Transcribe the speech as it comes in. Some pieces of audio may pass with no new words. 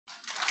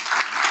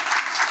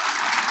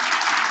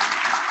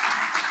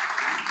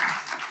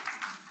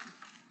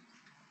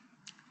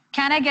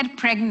Can I get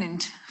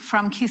pregnant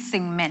from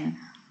kissing men?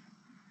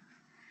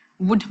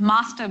 Would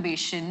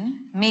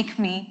masturbation make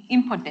me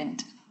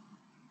impotent?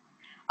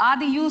 Are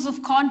the use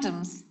of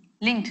condoms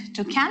linked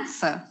to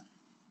cancer?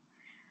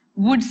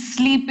 Would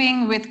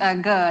sleeping with a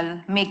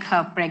girl make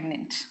her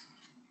pregnant?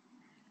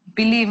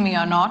 Believe me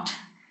or not,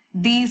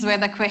 these were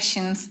the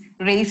questions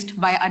raised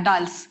by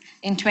adults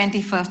in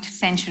 21st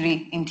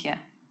century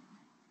India.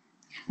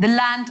 The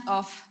land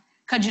of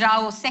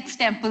Khajuraho sex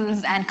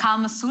temples and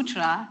Kama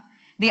Sutra,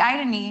 the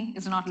irony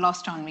is not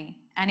lost on me,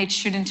 and it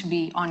shouldn't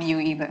be on you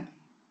either.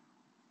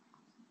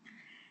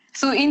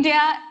 So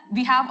India,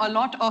 we have a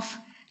lot of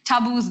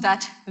taboos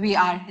that we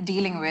are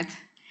dealing with.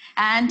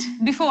 And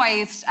before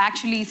I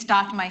actually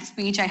start my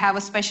speech, I have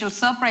a special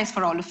surprise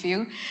for all of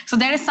you. So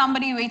there is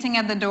somebody waiting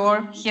at the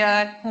door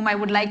here whom I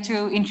would like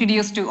to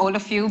introduce to all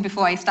of you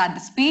before I start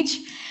the speech.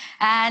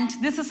 And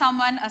this is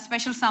someone, a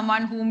special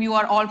someone whom you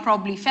are all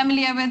probably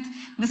familiar with.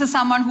 This is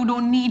someone who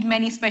don't need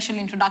many special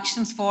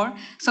introductions for.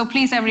 So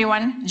please,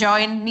 everyone,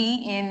 join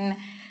me in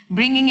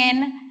bringing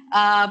in,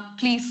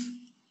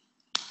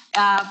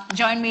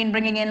 join me in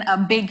bringing in a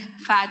big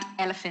fat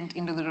elephant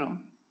into the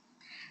room.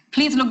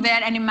 Please look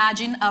there and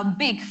imagine a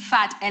big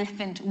fat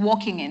elephant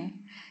walking in.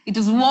 It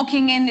is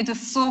walking in, it is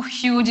so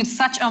huge, it's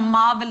such a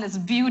marvelous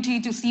beauty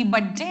to see,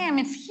 but damn,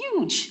 it's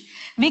huge.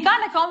 We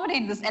can't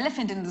accommodate this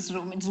elephant in this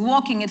room. It's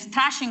walking, it's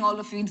thrashing all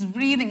of you, it's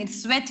breathing,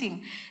 it's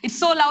sweating. It's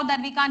so loud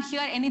that we can't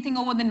hear anything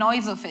over the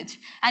noise of it.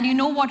 And you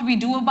know what we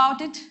do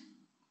about it?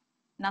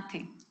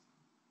 Nothing.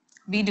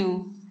 We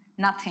do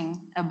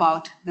nothing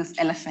about this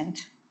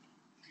elephant.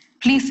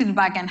 Please sit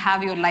back and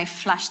have your life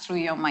flash through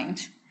your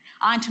mind.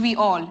 Aren't we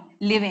all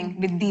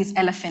living with these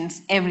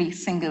elephants every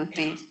single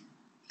day?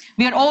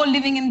 We are all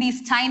living in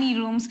these tiny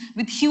rooms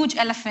with huge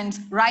elephants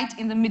right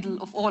in the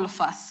middle of all of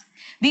us.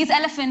 These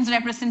elephants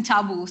represent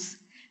taboos,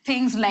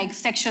 things like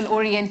sexual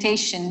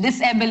orientation,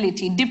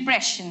 disability,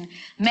 depression,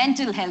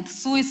 mental health,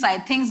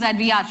 suicide, things that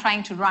we are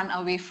trying to run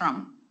away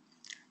from.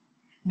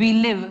 We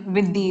live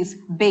with these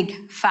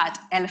big, fat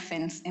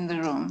elephants in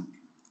the room.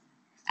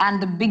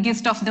 And the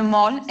biggest of them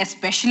all,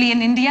 especially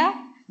in India,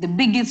 the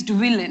biggest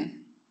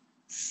villain,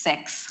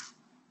 sex.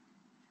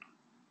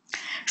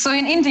 So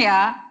in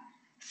India,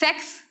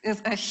 sex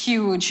is a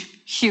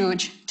huge,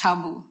 huge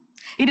taboo.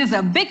 It is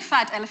a big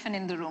fat elephant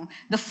in the room.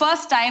 The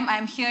first time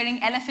I'm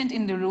hearing elephant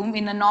in the room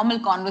in a normal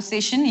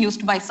conversation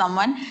used by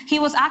someone, he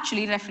was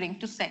actually referring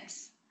to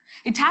sex.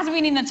 It has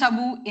been in a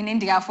taboo in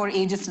India for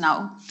ages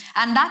now,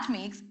 and that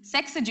makes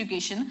sex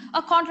education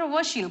a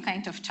controversial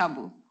kind of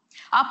taboo.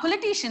 Our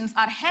politicians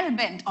are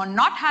hell-bent on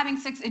not having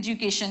sex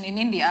education in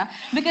India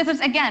because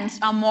it's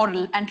against our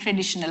moral and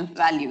traditional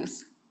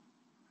values.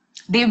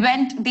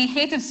 They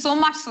hated so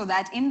much so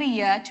that in the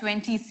year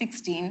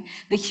 2016,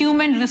 the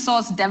Human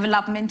Resource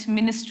Development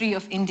Ministry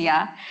of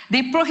India,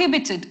 they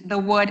prohibited the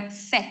word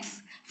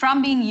sex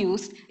from being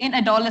used in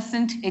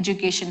adolescent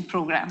education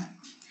program.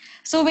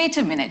 So wait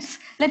a minute,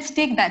 let's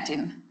take that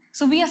in.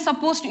 So we are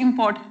supposed to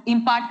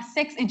impart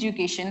sex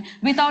education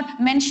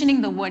without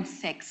mentioning the word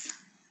sex.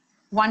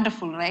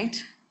 Wonderful,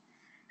 right?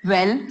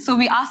 Well, so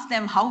we asked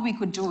them how we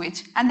could do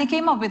it, and they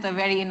came up with a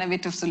very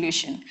innovative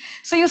solution.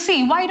 So you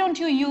see, why don't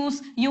you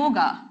use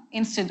yoga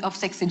instead of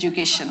sex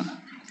education,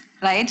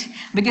 right?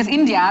 Because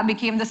India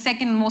became the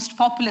second most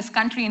populous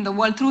country in the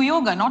world through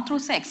yoga, not through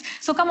sex.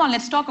 So come on,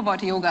 let's talk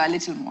about yoga a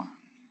little more.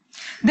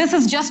 This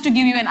is just to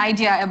give you an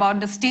idea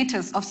about the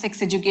status of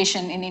sex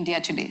education in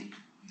India today.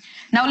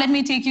 Now let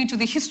me take you to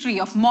the history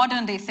of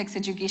modern-day sex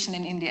education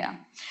in India.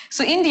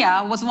 So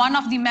India was one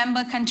of the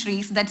member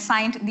countries that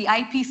signed the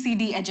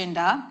IPCD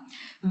agenda,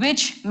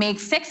 which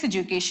makes sex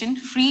education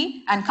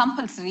free and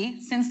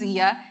compulsory since the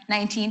year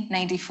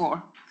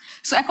 1994.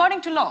 So according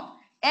to law,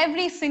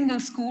 every single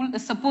school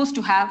is supposed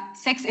to have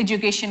sex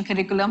education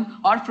curriculum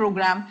or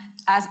program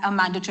as a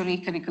mandatory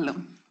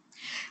curriculum.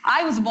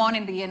 I was born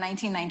in the year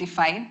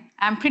 1995.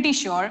 I'm pretty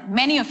sure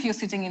many of you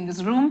sitting in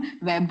this room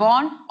were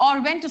born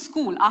or went to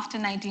school after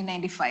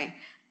 1995.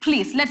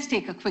 Please, let's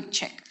take a quick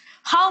check.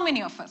 How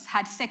many of us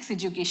had sex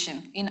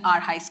education in our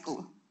high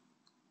school?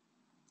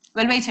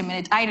 Well, wait a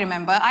minute. I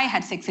remember I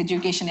had sex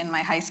education in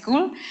my high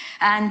school,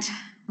 and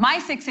my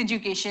sex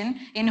education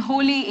in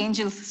Holy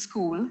Angels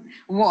School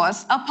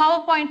was a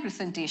PowerPoint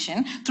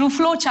presentation through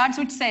flowcharts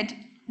which said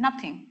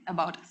nothing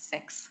about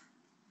sex.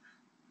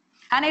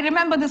 And I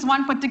remember this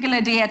one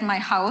particular day at my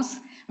house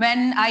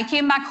when I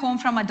came back home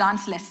from a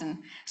dance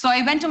lesson. So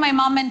I went to my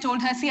mom and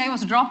told her, see, I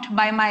was dropped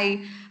by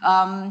my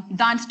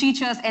dance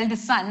teacher's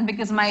eldest son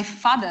because my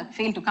father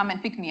failed to come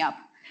and pick me up.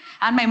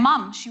 And my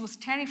mom, she was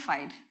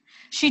terrified.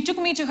 She took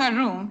me to her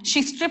room,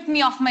 she stripped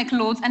me of my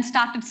clothes and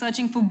started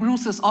searching for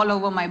bruises all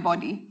over my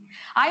body.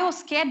 I was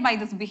scared by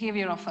this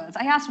behavior of hers.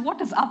 I asked, what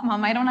is up,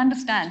 Mom? I don't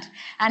understand.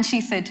 And she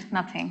said,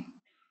 nothing.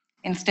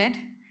 Instead,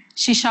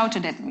 she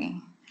shouted at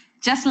me.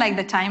 Just like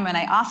the time when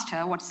I asked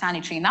her what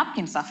sanitary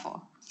napkins are for.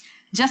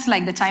 Just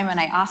like the time when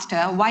I asked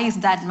her, why is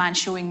that man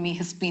showing me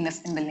his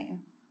penis in the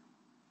lane?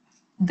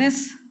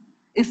 This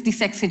is the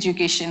sex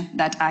education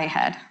that I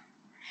had.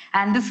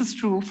 And this is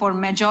true for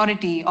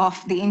majority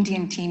of the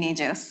Indian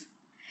teenagers.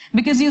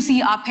 Because you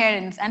see, our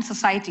parents and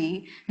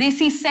society, they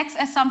see sex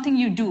as something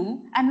you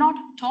do and not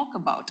talk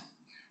about.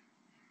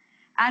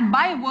 And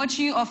by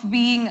virtue of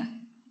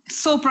being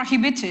so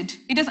prohibited,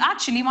 it is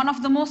actually one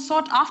of the most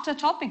sought after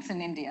topics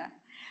in India.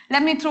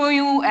 Let me throw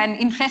you an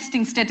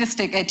interesting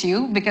statistic at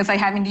you, because I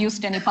haven't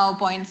used any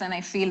PowerPoints and I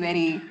feel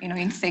very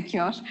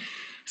insecure.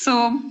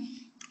 So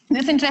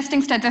this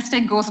interesting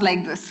statistic goes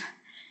like this.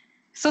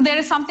 So there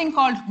is something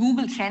called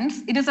Google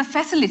Trends. It is a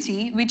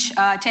facility which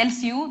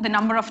tells you the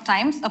number of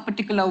times a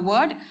particular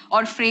word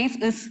or phrase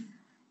is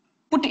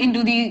put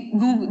into the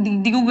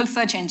Google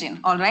search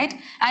engine, all right?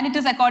 And it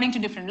is according to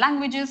different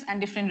languages and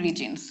different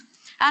regions.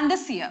 And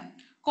this year,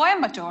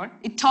 Coimbatore,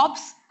 it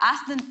tops as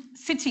the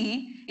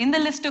city in the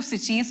list of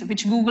cities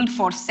which Googled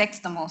for sex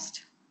the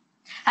most.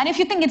 And if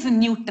you think it's a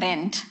new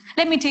trend,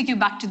 let me take you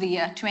back to the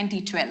year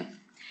 2012.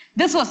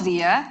 This was the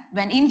year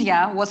when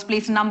India was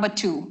placed number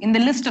 2 in the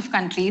list of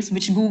countries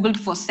which Googled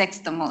for sex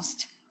the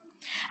most.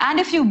 And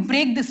if you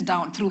break this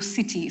down through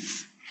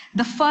cities,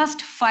 the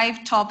first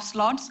 5 top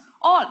slots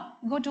all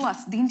go to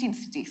us, the Indian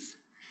cities: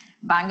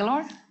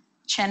 Bangalore,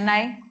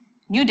 Chennai,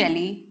 New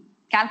Delhi,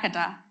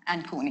 Calcutta,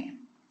 and Pune.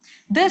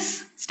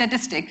 This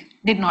statistic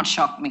did not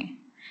shock me.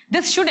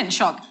 This shouldn't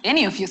shock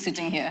any of you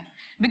sitting here,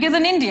 because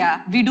in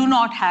India, we do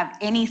not have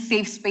any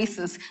safe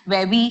spaces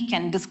where we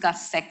can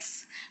discuss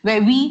sex,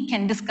 where we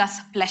can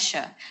discuss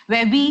pleasure,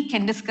 where we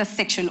can discuss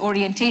sexual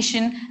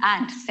orientation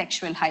and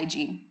sexual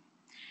hygiene.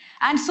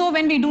 And so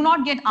when we do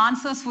not get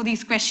answers for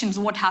these questions,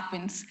 what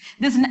happens?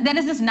 There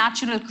is this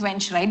natural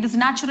quench, right? This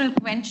natural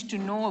quench to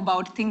know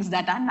about things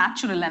that are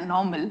natural and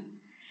normal.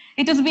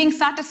 It is being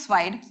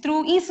satisfied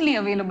through easily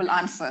available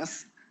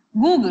answers: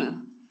 Google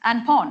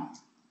and porn.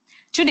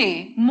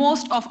 Today,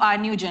 most of our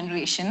new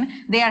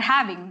generation, they are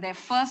having their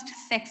first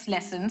sex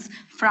lessons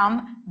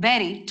from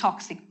very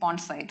toxic porn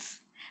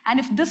sites. And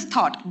if this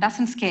thought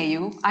doesn't scare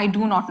you, I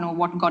do not know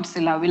what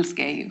Godzilla will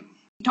scare you.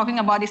 Talking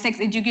about the sex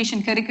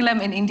education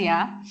curriculum in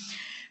India,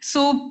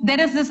 so there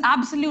is this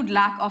absolute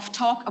lack of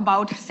talk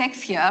about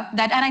sex here,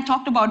 and I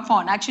talked about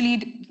porn. Actually,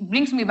 it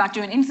brings me back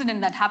to an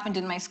incident that happened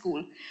in my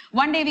school.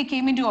 One day we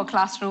came into a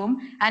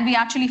classroom and we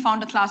actually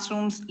found the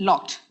classrooms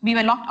locked. We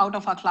were locked out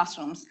of our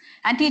classrooms.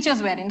 And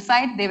teachers were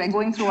inside. They were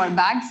going through our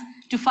bags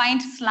to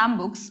find slam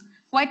books,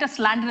 quite a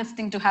slanderous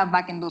thing to have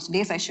back in those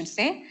days, I should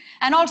say,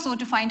 and also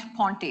to find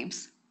porn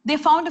tapes. They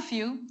found a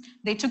few,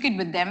 they took it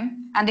with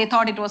them, and they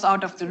thought it was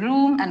out of the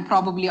room and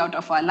probably out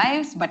of our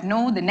lives. But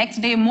no, the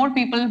next day, more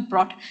people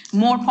brought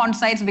more porn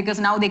sites because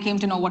now they came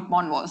to know what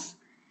porn was.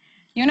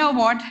 You know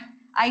what?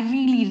 I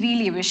really,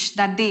 really wish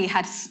that they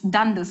had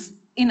done this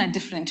in a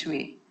different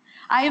way.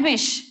 I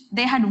wish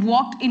they had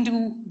walked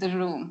into the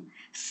room,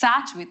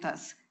 sat with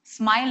us,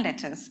 smiled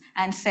at us,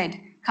 and said,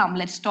 "Come,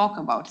 let's talk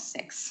about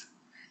sex.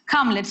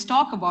 Come, let's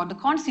talk about the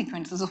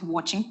consequences of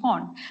watching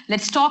porn.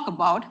 Let's talk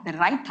about the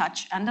right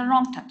touch and the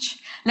wrong touch.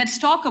 Let's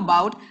talk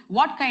about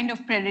what kind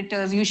of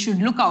predators you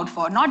should look out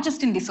for, not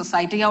just in the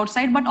society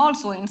outside, but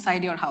also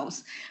inside your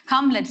house.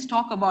 Come, let's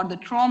talk about the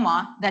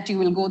trauma that you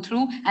will go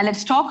through, and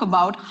let's talk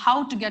about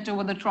how to get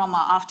over the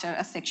trauma after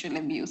a sexual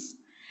abuse."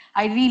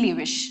 I really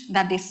wish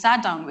that they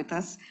sat down with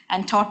us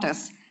and taught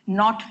us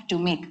not to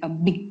make a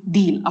big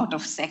deal out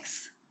of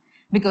sex,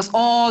 because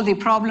all the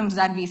problems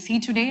that we see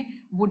today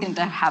wouldn't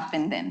have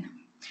happened then.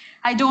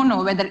 I don't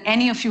know whether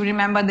any of you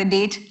remember the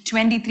date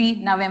 23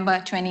 November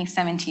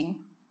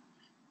 2017.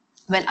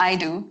 Well, I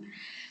do,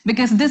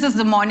 because this is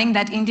the morning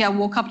that India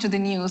woke up to the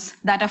news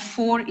that a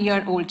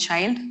 4-year-old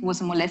child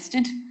was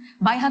molested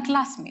by her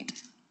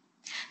classmate.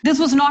 This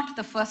was not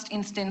the first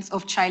instance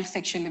of child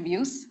sexual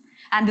abuse,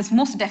 and this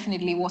most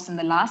definitely wasn't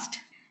the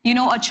last. You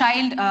know, a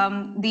child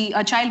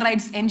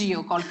rights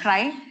NGO called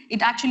CRY,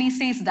 it actually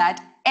says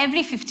that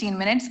every 15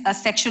 minutes, a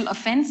sexual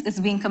offense is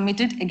being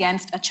committed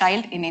against a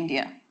child in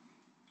India.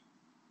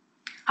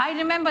 I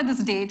remember this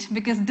date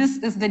because this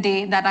is the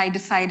day that I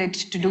decided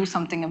to do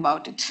something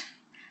about it.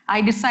 I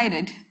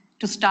decided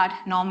to start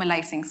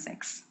normalizing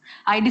sex.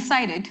 I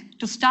decided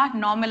to start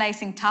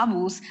normalizing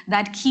taboos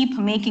that keep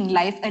making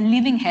life a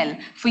living hell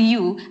for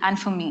you and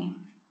for me.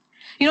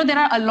 You know, there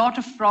are a lot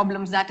of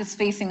problems that is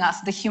facing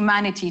us, the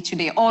humanity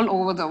today, all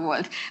over the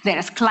world. There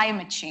is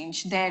climate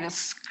change, there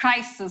is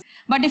crisis.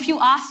 But if you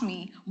ask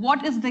me,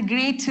 what is the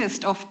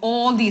greatest of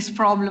all these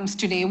problems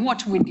today,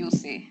 what would you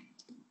say?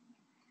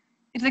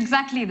 It's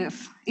exactly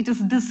this. It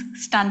is this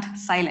stunned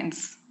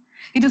silence.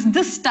 It is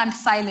this stunned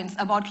silence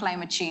about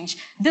climate change,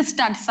 this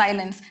stunned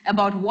silence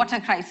about water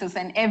crisis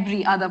and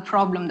every other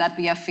problem that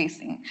we are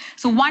facing.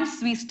 So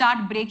once we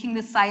start breaking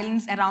the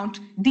silence around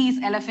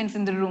these elephants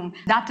in the room,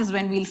 that is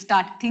when we'll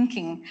start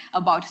thinking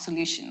about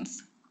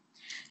solutions.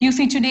 You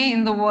see, today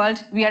in the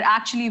world, we are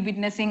actually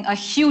witnessing a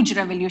huge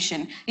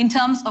revolution in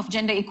terms of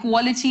gender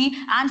equality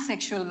and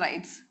sexual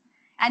rights.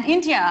 And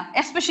India,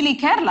 especially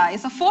Kerala,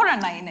 is a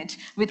forerunner in it,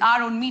 with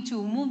our own Me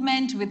Too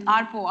movement, with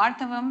Arpo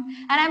Arthavam.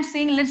 And I'm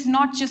saying, let's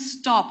not just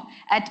stop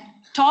at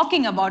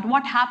talking about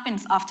what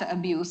happens after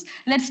abuse.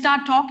 Let's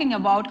start talking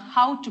about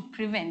how to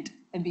prevent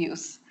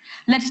abuse.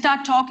 Let's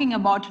start talking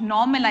about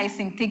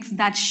normalizing things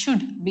that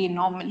should be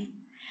normal.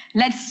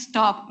 Let's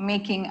stop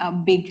making a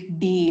big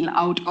deal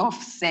out of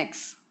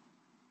sex.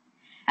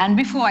 And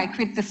before I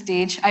quit the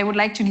stage, I would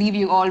like to leave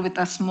you all with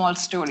a small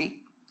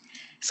story.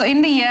 So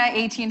in the year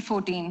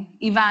 1814,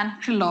 Ivan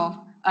Krylov,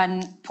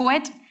 a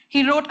poet,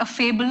 he wrote a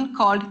fable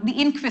called The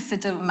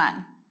Inquisitive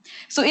Man.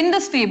 So in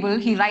this fable,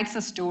 he writes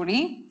a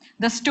story,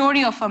 the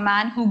story of a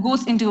man who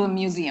goes into a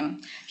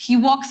museum. He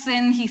walks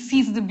in, he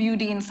sees the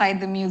beauty inside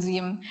the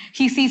museum.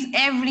 He sees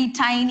every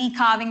tiny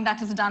carving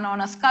that is done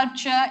on a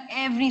sculpture,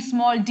 every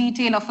small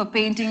detail of a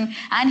painting,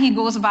 and he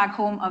goes back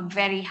home a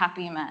very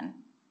happy man.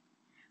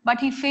 But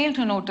he failed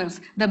to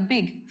notice the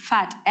big,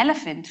 fat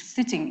elephant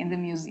sitting in the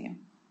museum.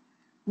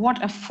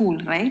 What a fool,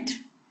 right?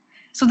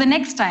 So the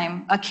next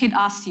time a kid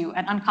asks you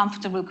an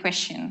uncomfortable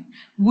question,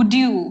 would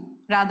you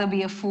rather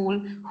be a fool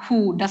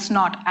who does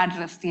not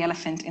address the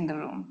elephant in the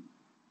room?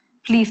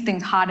 Please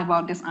think hard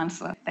about this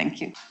answer.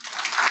 Thank you.